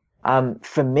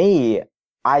 For me,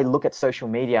 I look at social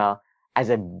media as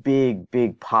a big,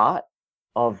 big part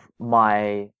of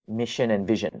my mission and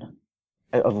vision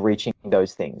of reaching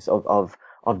those things, of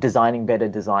designing better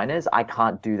designers. I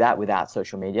can't do that without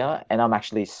social media, and I'm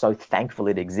actually so thankful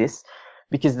it exists,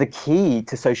 because the key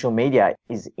to social media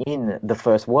is in the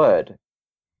first word.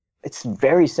 It's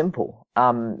very simple.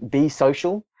 Be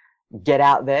social, get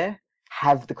out there,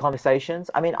 have the conversations.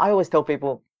 I mean, I always tell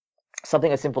people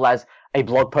something as simple as a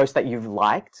blog post that you've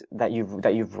liked, that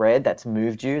you've read, that's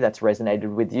moved you, that's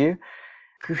resonated with you.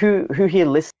 Who here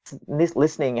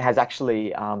listening has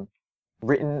actually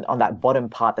written on that bottom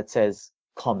part that says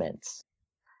comments?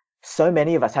 So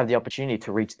many of us have the opportunity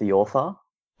to reach the author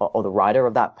or the writer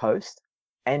of that post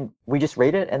and we just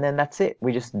read it and then that's it.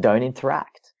 We just don't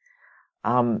interact.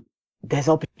 There's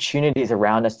opportunities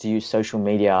around us to use social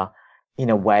media in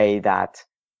a way that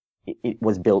it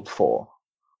was built for,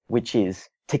 which is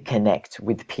to connect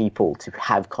with people, to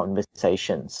have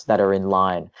conversations that are in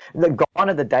line. Gone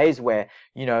are the days where,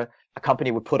 a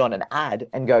company would put on an ad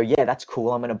and go, yeah, that's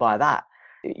cool, I'm going to buy that.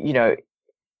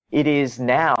 It is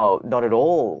now not at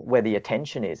all where the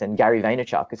attention is. And Gary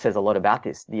Vaynerchuk says a lot about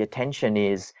this. The attention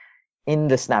is in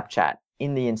the Snapchat,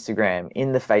 in the Instagram,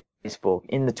 in the Facebook,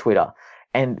 in the Twitter.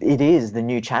 And it is the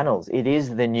new channels. It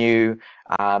is the new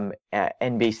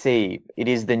NBC. It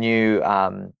is the new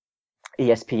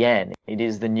ESPN. It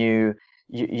is the new,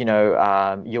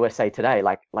 USA Today.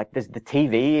 Like there's the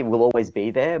TV will always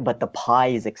be there, but the pie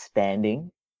is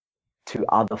expanding to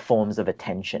other forms of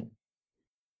attention.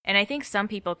 And I think some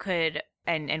people could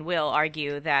and will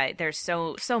argue that there's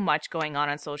so much going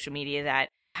on social media that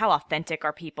how authentic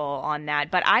are people on that?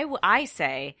 But I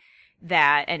say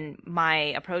that, and my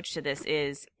approach to this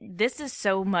is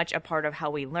so much a part of how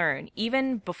we learn.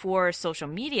 Even before social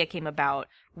media came about,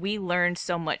 we learned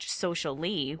so much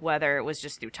socially, whether it was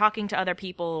just through talking to other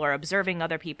people or observing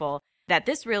other people, that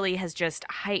this really has just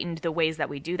heightened the ways that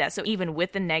we do that. So even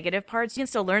with the negative parts, you can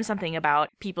still learn something about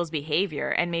people's behavior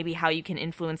and maybe how you can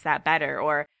influence that better,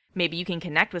 or maybe you can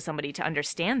connect with somebody to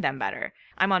understand them better.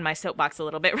 I'm on my soapbox a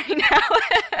little bit right now.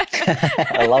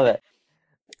 I love it.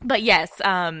 But yes,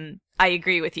 I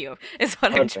agree with you, is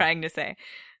what I'm trying to say.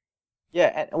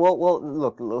 Yeah, and well,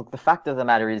 look. The fact of the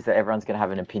matter is that everyone's going to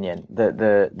have an opinion.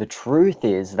 The truth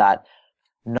is that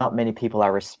not many people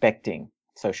are respecting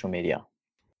social media.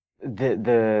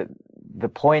 The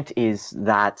point is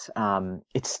that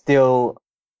it's still,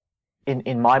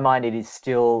 in my mind, it is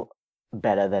still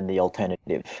better than the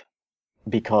alternative,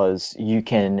 because you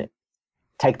can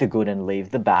take the good and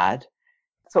leave the bad.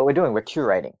 That's what we're doing. We're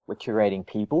curating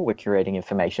people, we're curating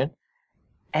information.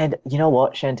 And you know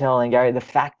what, Chantel and Gary, the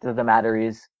fact of the matter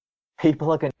is people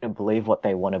are going to believe what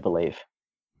they want to believe.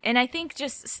 And I think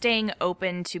just staying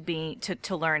open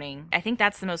to learning, I think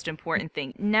that's the most important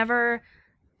thing. Never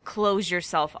close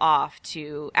yourself off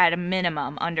to, at a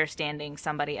minimum, understanding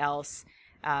somebody else,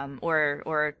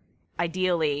 or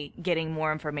ideally getting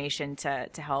more information to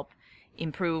help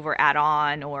improve or add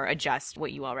on or adjust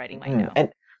what you already might know.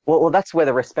 And well, that's where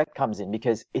the respect comes in,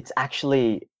 because it's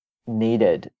actually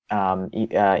needed.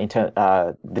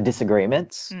 The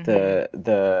disagreements,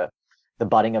 the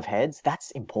butting of heads,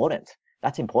 that's important.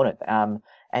 And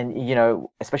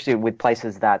especially with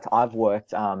places that I've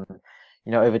worked,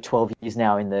 over 12 years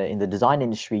now in the design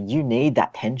industry, you need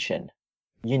that tension,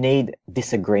 you need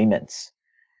disagreements,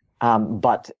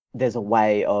 but there's a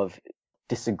way of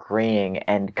disagreeing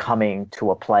and coming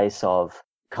to a place of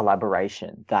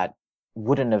collaboration that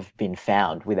wouldn't have been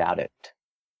found without it.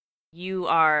 You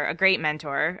are a great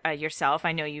mentor yourself.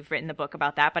 I know you've written the book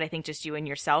about that, but I think just you and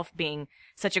yourself being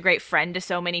such a great friend to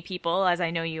so many people, as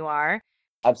I know you are.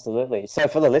 Absolutely. So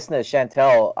for the listeners,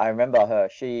 Chantel, I remember her.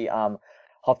 She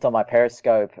hopped on my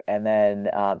Periscope, and then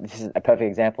this is a perfect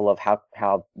example of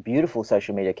how beautiful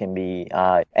social media can be.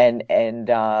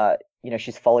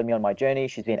 She's followed me on my journey.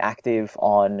 She's been active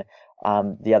on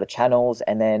the other channels,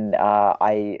 and then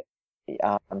I,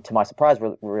 to my surprise,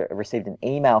 received an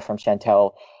email from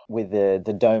Chantel with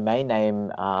the domain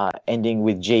name ending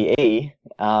with GE,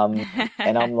 and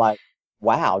I'm like,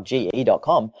 wow,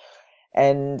 GE.com.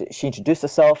 And she introduced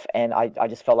herself, and I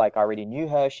just felt like I already knew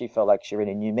her. She felt like she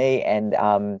already knew me,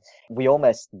 and we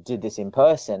almost did this in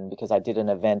person, because I did an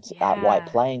event at White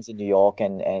Plains in New York,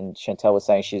 and Chantel was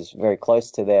saying she's very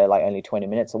close to there, like only 20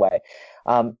 minutes away.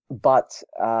 But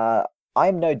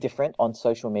I'm no different on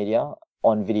social media,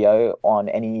 on video, on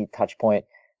any touch point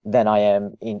than I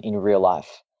am in real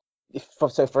life.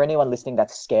 So for anyone listening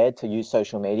that's scared to use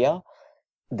social media,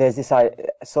 there's this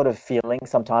sort of feeling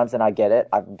sometimes, and I get it,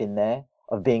 I've been there,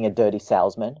 of being a dirty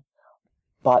salesman.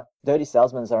 But dirty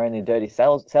salesmen are only dirty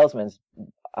salesmen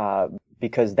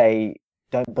because they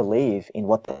don't believe in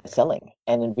what they're selling.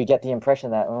 And we get the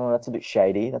impression that, oh, that's a bit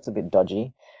shady, that's a bit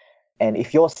dodgy. And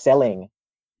if you're selling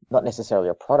not necessarily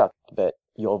a product, but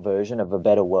your version of a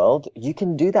better world, you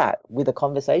can do that with a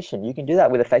conversation. You can do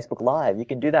that with a Facebook Live. You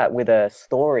can do that with a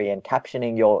story and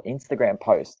captioning your Instagram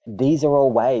post. These are all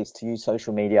ways to use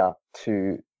social media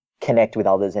to connect with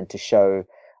others and to show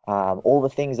all the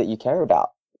things that you care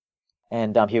about.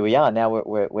 And here we are. Now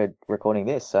we're recording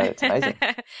this, so it's amazing.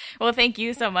 Well, thank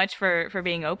you so much for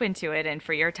being open to it and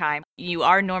for your time. You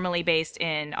are normally based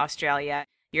in Australia.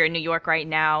 You're in New York right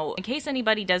now. In case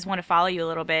anybody does want to follow you a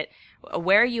little bit,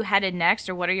 where are you headed next,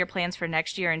 or what are your plans for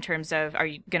next year in terms of, are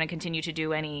you going to continue to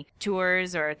do any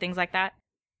tours or things like that?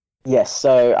 Yes,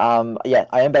 so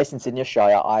I am based in Sydney,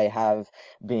 Australia. I have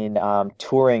been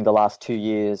touring the last 2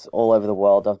 years all over the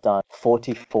world. I've done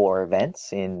 44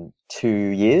 events in 2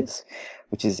 years,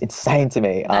 which is insane to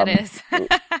me. That is.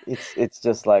 It's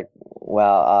just like,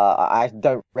 wow. I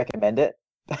don't recommend it.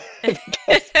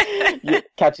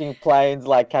 Catching planes,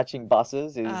 like catching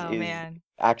buses, is Oh man.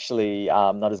 actually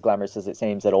not as glamorous as it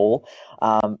seems at all.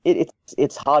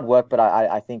 It's hard work, but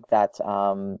I think that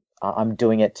I'm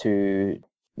doing it to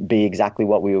be exactly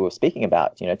what we were speaking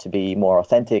about, to be more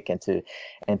authentic and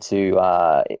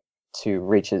to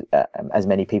reach as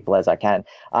many people as I can.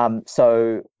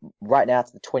 So right now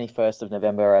it's the 21st of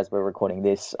November as we're recording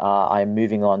this. I'm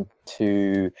moving on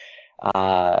to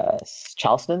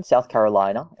Charleston, South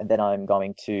Carolina, and then I'm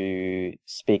going to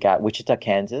speak at Wichita,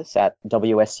 Kansas at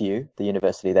WSU, the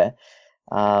university there.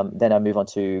 Then I move on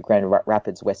to Grand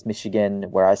Rapids, West Michigan,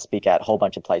 where I speak at a whole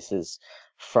bunch of places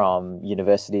from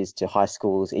universities to high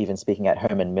schools, even speaking at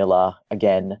Herman Miller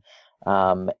again,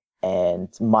 and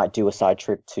might do a side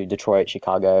trip to Detroit,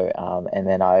 Chicago, and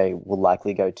then I will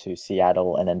likely go to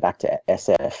Seattle and then back to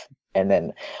SF and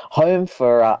then home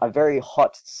for a very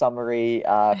hot, summery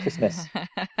Christmas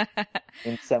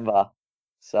in December.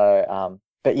 So,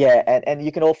 but yeah, and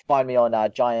you can all find me on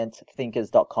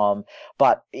giantthinkers.com.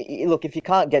 But look, if you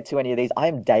can't get to any of these, I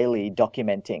am daily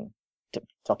documenting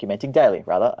daily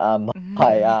rather,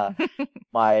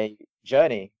 my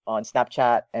journey on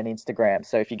Snapchat and Instagram.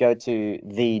 So if you go to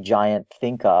The Giant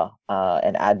Thinker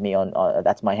and add me on,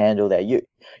 that's my handle there,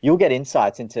 you'll get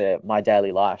insights into my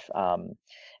daily life.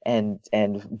 And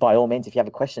by all means, if you have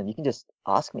a question, you can just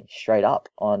ask me straight up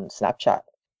on Snapchat.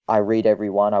 I read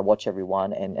everyone, I watch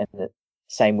everyone, and the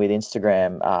same with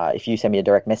Instagram. If you send me a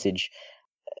direct message,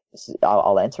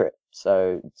 I'll answer it.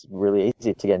 So it's really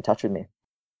easy to get in touch with me.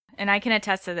 And I can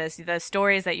attest to this. The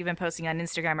stories that you've been posting on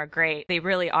Instagram are great. They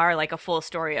really are like a full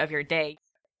story of your day.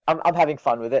 I'm having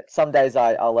fun with it. Some days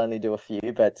I'll only do a few,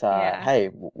 but hey,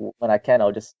 when I can,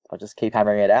 I'll just keep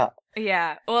hammering it out.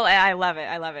 Yeah. Well, I love it.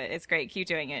 I love it. It's great. Keep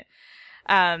doing it.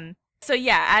 So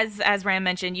yeah, as Ram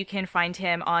mentioned, you can find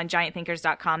him on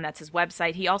giantthinkers.com. That's his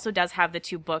website. He also does have the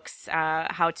 2 books,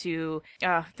 how to,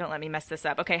 don't let me mess this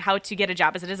up. Okay. How to Get a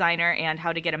Job as a Designer and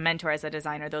How to Get a Mentor as a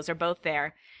Designer. Those are both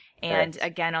there. And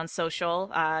again, on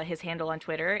social, his handle on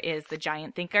Twitter is The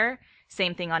Giant Thinker.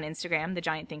 Same thing on Instagram, The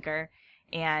Giant Thinker.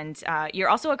 And you're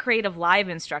also a Creative Live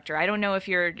instructor. I don't know if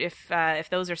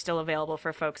those are still available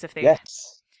for folks.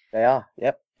 Yes, they are.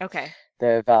 Yep. Okay.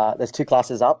 There's 2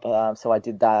 classes up. So I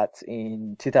did that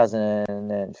in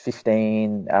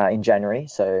 2015 in January.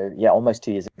 So yeah, almost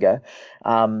 2 years ago.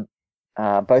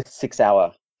 Both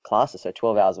 6-hour classes, so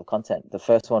 12 hours of content. The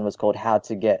first one was called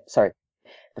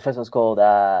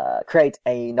Create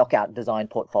a Knockout Design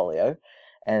Portfolio.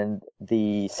 And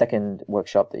the second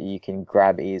workshop that you can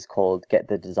grab is called Get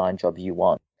the Design Job You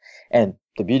Want. And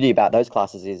the beauty about those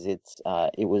classes is it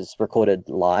was recorded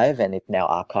live and it's now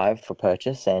archived for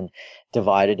purchase and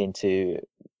divided into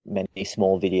many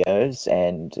small videos,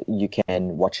 and you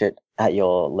can watch it at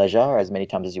your leisure as many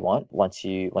times as you want once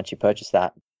you purchase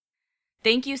that.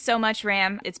 Thank you so much,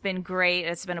 Ram. It's been great.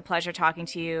 It's been a pleasure talking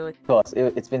to you. Of course.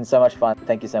 It's been so much fun.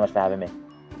 Thank you so much for having me.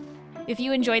 If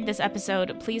you enjoyed this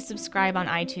episode, please subscribe on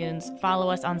iTunes, follow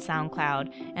us on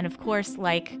SoundCloud, and of course,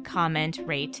 like, comment,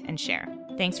 rate, and share.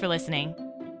 Thanks for listening.